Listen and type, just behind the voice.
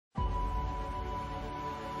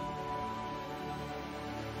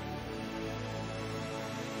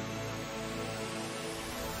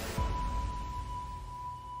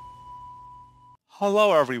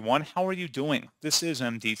Hello everyone, how are you doing? This is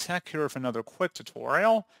MD Tech here with another quick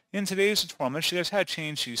tutorial. In today's tutorial, I'm going to show you guys how to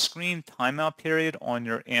change the screen timeout period on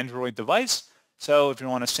your Android device. So if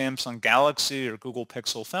you're on a Samsung Galaxy or Google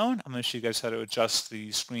Pixel phone, I'm going to show you guys how to adjust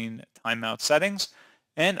the screen timeout settings.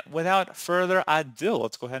 And without further ado,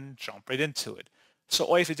 let's go ahead and jump right into it. So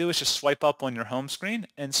all you have to do is just swipe up on your home screen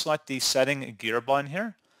and select the setting gear button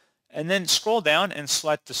here. And then scroll down and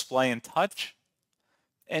select display and touch.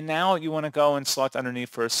 And now you want to go and select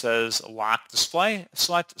underneath where it says lock display,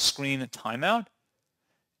 select screen timeout.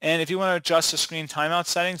 And if you want to adjust the screen timeout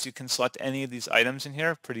settings, you can select any of these items in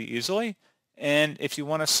here pretty easily. And if you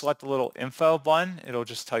want to select the little info button, it'll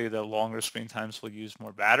just tell you that longer screen times will use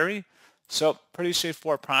more battery. So pretty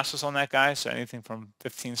straightforward process on that, guys. So anything from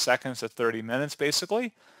 15 seconds to 30 minutes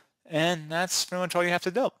basically. And that's pretty much all you have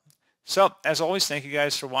to do. So, as always, thank you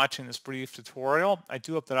guys for watching this brief tutorial. I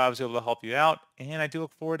do hope that I was able to help you out, and I do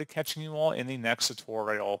look forward to catching you all in the next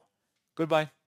tutorial. Goodbye.